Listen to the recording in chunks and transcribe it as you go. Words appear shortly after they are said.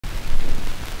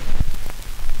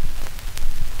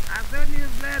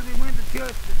glad we went to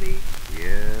church today.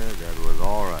 Yeah, that was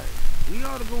all right. We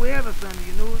ought to go every Sunday,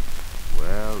 you know it.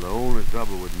 Well, the only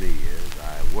trouble with me is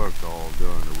I worked all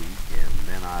during the week, and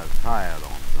then I was tired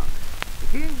on Sunday. The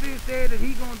Kingfish said that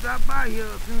he gonna drop by here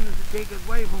as soon as he take his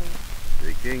wife home.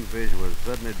 The Kingfish was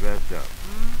suddenly dressed up.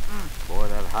 Boy,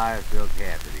 that high silk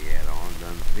hat that he had on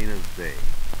done clean as day.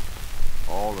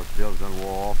 All the silk done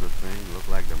wore off the thing, looked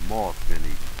like the moth been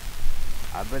eaten.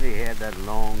 I bet he had that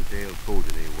long-tailed coat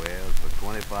that he wears for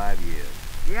 25 years.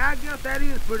 Yeah, I guess that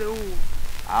is pretty old.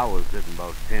 I was sitting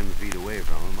about 10 feet away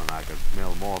from him, and I could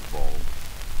smell mothballs.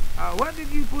 What did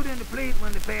you put in the plate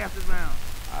when they passed it around?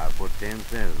 I put 10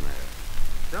 cents in there.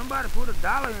 Somebody put $1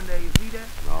 in there, you see that?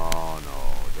 No,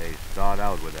 they start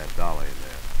out with that dollar in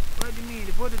there. What do you mean?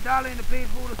 They put $1 in the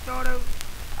plate before they start out?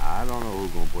 I don't know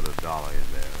who's gonna put $1 in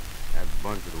there. That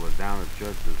bunch that was down at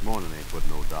church this morning ain't put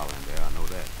no dollar in there, I know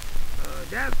that.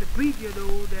 That's the preacher,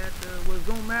 though, that was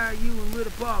gonna marry you in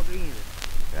Witter Park, ain't it?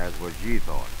 That's what she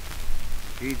thought.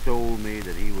 She told me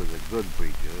that he was a good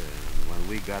preacher, and when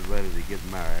we got ready to get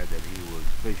married, that he would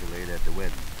officiate at the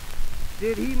wedding.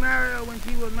 Did he marry her when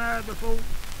she was married before?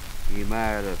 He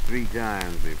married her 3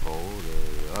 times before.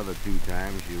 The other 2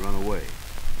 times she run away.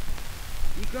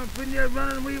 He come pretty near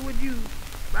running away with you.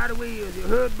 By the way, has you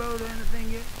heard about her or anything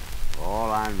yet?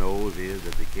 All I knows is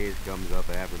that the case comes up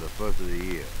after the first of the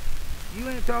year. You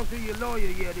ain't talked to your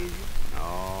lawyer yet, is you?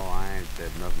 No, I ain't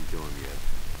said nothing to him yet.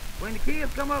 When the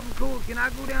case come up in court, can I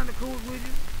go down to court with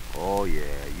you? Oh, yeah,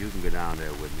 you can go down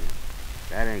there with me.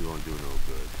 That ain't gonna do no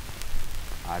good.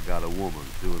 I got a woman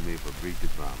suing me for breach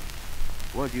of promise.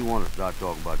 What do you want to start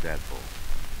talking about that for?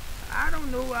 I don't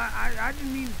know. I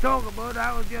didn't mean to talk about it.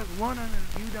 I was just wondering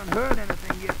if you done heard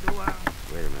anything yet, though.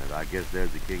 Wait a minute. I guess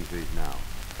there's the Kingfish now.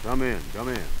 Come in.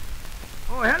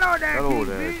 Oh, hello there, Hello Kingfish.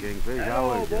 there, Kingfish.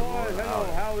 Hello, How is you, boys. boy? Hello,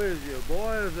 how is you?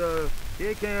 Boys,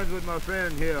 shake hands with my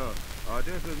friend here.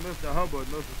 This is Mr. Hubbard,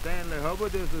 Mr. Stanley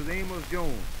Hubbard. This is Amos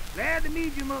Jones. Glad to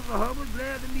meet you, Mr. Hubbard.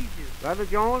 Glad to meet you. Brother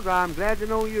Jones, I'm glad to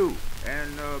know you. And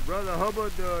Brother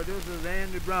Hubbard, this is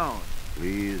Andy Brown.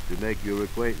 Pleased to make your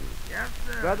acquaintance. Yes,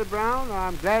 sir. Brother Brown,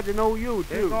 I'm glad to know you,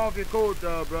 too. Take off your coat,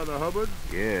 Brother Hubbard.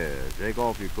 Yeah, take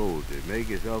off your coat and make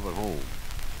yourself at home.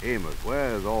 Amos,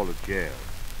 where's all the chairs?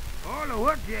 All of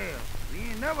what jail? We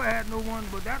ain't never had no one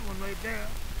but that one right there.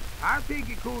 I'll take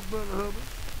your coat, Brother Hubbard.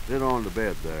 Sit on the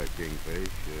bed there, Kingfish.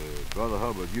 Brother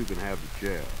Hubbard, you can have the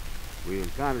chair. We're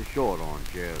kind of short on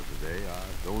chairs today.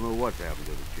 I don't know what's happened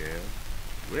to the chairs.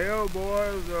 Well,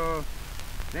 boys,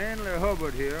 Stanley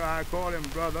Hubbard here, I call him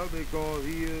brother because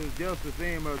he is just the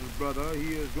same as his brother.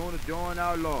 He is going to join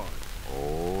our Lord.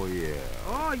 Oh, yeah.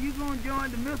 Oh, you gonna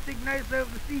join the Mystic Knights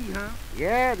of the Sea, huh?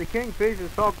 Yeah, the Kingfish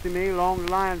has talked to me along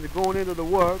the lines of going into the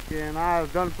work, and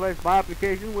I've done placed my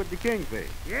application with the Kingfish.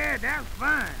 Yeah, that's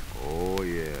fine. Oh,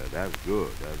 yeah, that's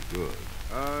good,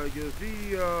 You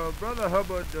see, Brother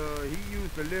Hubbard, he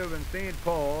used to live in St.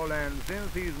 Paul, and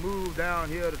since he's moved down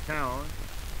here to town,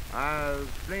 I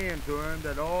explained to him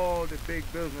that all the big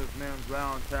businessmen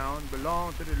around town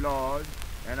belong to the Lord,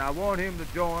 and I want him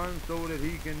to join so that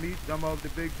he can meet some of the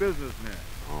big businessmen.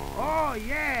 Oh,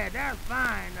 yeah, that's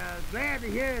fine. Glad to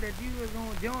hear that you was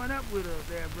gonna join up with us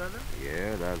there, brother.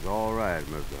 Yeah, that's all right,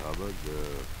 Mr. Hubbard.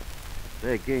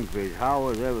 Say, Kingfish, how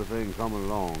is everything coming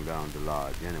along down at the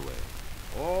lodge anyway?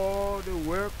 Oh, the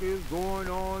work is going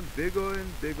on bigger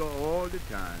and bigger all the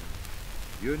time.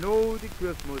 You know the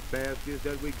Christmas baskets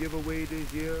that we give away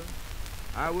this year?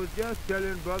 I was just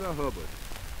telling Brother Hubbard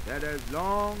that as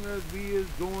long as we is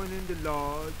going in the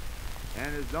lodge,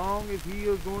 and as long as he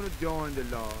is going to join the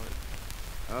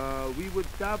lodge, we would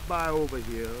stop by over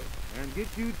here and get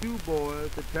you 2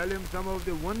 boys to tell him some of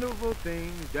the wonderful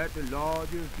things that the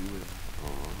lodge is doing.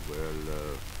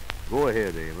 Well, go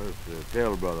ahead, Amos.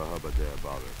 Tell Brother Hubbard there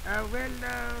about it.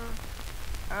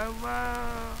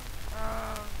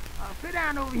 Sit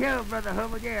down over here, Brother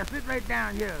Hubbard. Yeah, sit right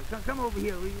down here. Come over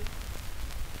here, will you?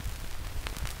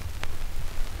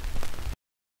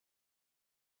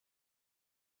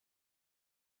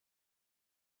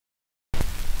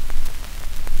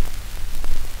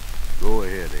 Go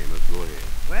ahead, Amos, go ahead.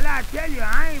 Well, I tell you,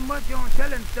 I ain't much on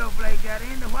telling stuff like that,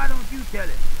 Andy. Why don't you tell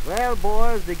it? Well,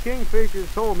 boys, the Kingfish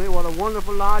has told me what a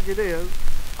wonderful lodge it is.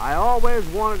 I always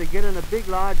wanted to get in a big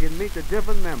lodge and meet the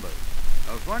different members.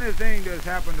 A funny thing that's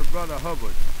happened to Brother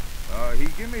Hubbard. He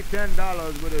gave me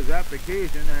 $10 with his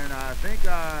application, and I think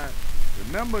I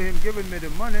remember him giving me the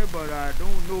money, but I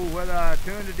don't know whether I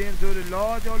turned it into the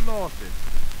lodge or lost it.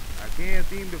 I can't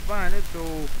seem to find it, so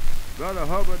Brother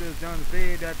Hubbard has done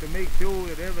said that to make sure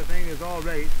that everything is all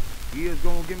right, he is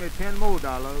going to give me $10 more,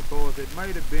 cause it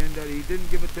might have been that he didn't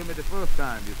give it to me the first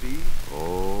time, you see.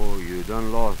 Oh, you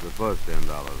done lost the first $10,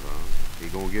 huh? He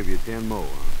gonna give you 10 more,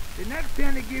 huh? The next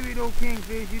 10 they give you, though,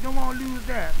 Kingfish, you don't want to lose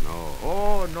that. No.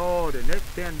 Oh, no, the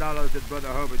next $10 that Brother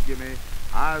Hubbard give me,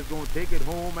 I was going to take it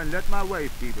home and let my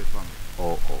wife keep it from me.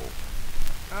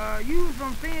 You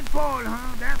from St. Paul,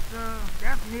 huh?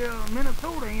 That's near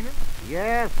Minnesota, ain't it?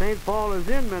 Yeah, St. Paul is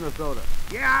in Minnesota.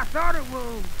 Yeah, I thought it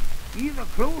was either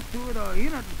close to it or in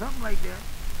it or something like that.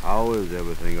 How is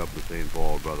everything up to St.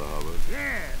 Paul, Brother Hubbard?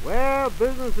 Yeah. Well,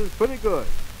 business is pretty good.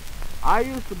 I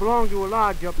used to belong to a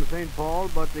lodge up in St. Paul,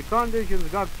 but the conditions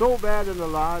got so bad in the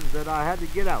lodge that I had to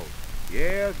get out.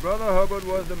 Yes, Brother Hubbard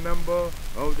was a member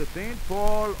of the St.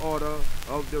 Paul Order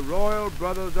of the Royal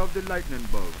Brothers of the Lightning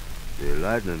Bug. The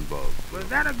lightning bug. Was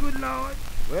that a good lodge?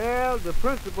 Well, the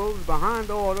principles behind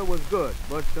the order was good,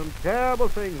 but some terrible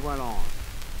things went on.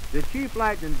 The chief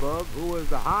lightning bug, who was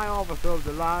the high officer of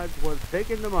the lodge, was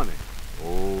taking the money.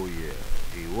 Oh, yeah,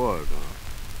 he was,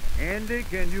 huh? Andy,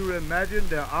 can you imagine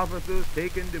the officers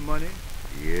taking the money?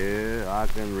 Yeah, I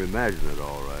can imagine it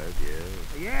all right,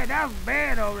 yeah. Yeah, that's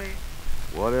bad already.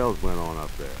 What else went on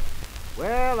up there?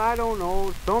 Well, I don't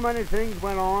know. So many things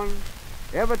went on.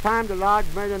 Every time the lodge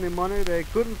made any money, they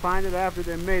couldn't find it after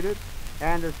they made it,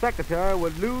 and the secretary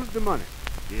would lose the money.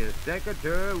 The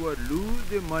secretary would lose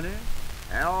the money?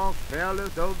 How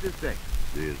careless of the sex.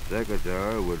 The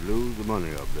secretary would lose the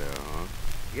money up there, huh?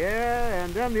 Yeah,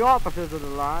 and then the officers of the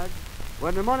lodge,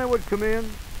 when the money would come in,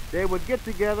 they would get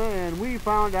together, and we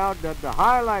found out that the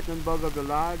high lightning bug of the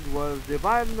lodge was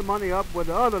dividing the money up with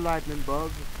the other lightning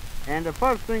bugs, and the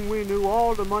first thing we knew,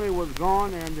 all the money was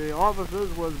gone, and the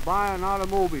officers was buying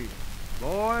automobiles.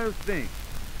 Boys, think.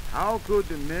 How could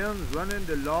the men running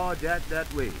the lodge act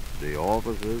that way? The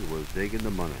officers was taking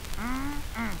the money.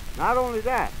 Not only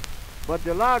that, but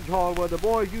the lodge hall where the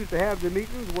boys used to have the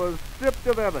meetings was stripped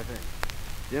of everything.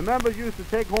 The members used to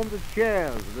take home the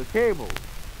chairs, the tables,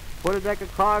 put a deck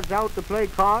of cards out to play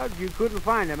cards. You couldn't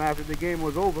find them after the game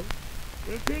was over.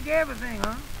 They take everything,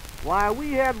 huh? Why,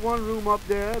 we had one room up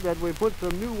there that we put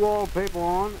some new wallpaper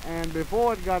on, and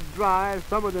before it got dry,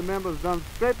 some of the members done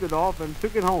scraped it off and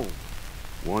took it home.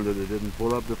 Wonder they didn't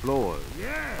pull up the floors.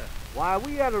 Yeah. Why,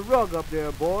 we had a rug up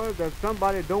there, boys, that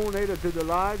somebody donated to the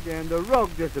lodge, and the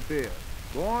rug disappeared.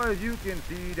 Boys, you can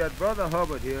see that Brother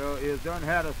Hubbard here has done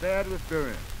had a sad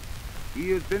experience.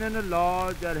 He has been in a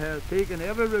lodge that has taken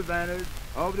every advantage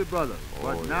of the brothers.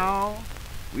 But now,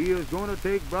 we is going to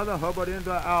take Brother Hubbard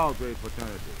into our great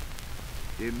fraternity,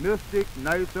 the mystic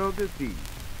Knights of the Sea.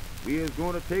 We is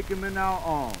going to take him in our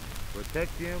arms,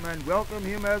 protect him, and welcome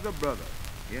him as a brother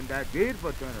in that great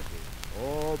fraternity.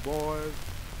 Oh, boys,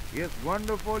 it's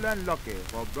wonderful and lucky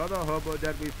for Brother Hubbard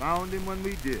that we found him when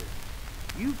we did.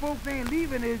 You folks ain't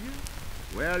leaving, is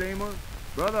you? Well, Amos,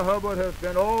 Brother Hubbard has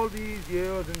spent all these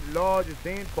years in the lodge of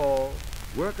St. Paul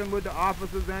working with the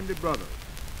officers and the brothers.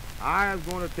 I was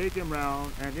going to take him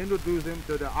round and introduce him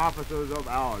to the officers of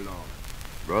our lodge.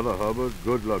 Brother Hubbard,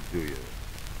 good luck to you.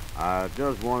 I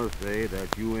just want to say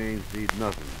that you ain't seen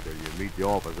nothing till you meet the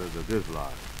officers of this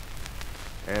lodge.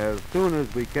 As soon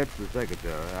as we catch the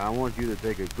secretary, I want you to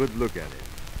take a good look at him.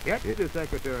 Catch the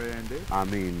secretary, Andy? I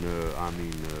mean,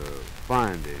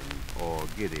 find him or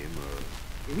get him.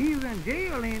 He's in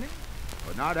jail, ain't he?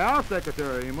 But not our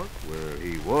secretary, Amos. Well,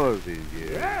 he was in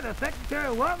jail. Yeah, the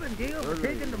secretary was in jail for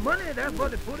taking the money. That's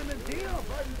what they put him in jail.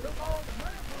 But he took all the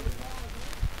money.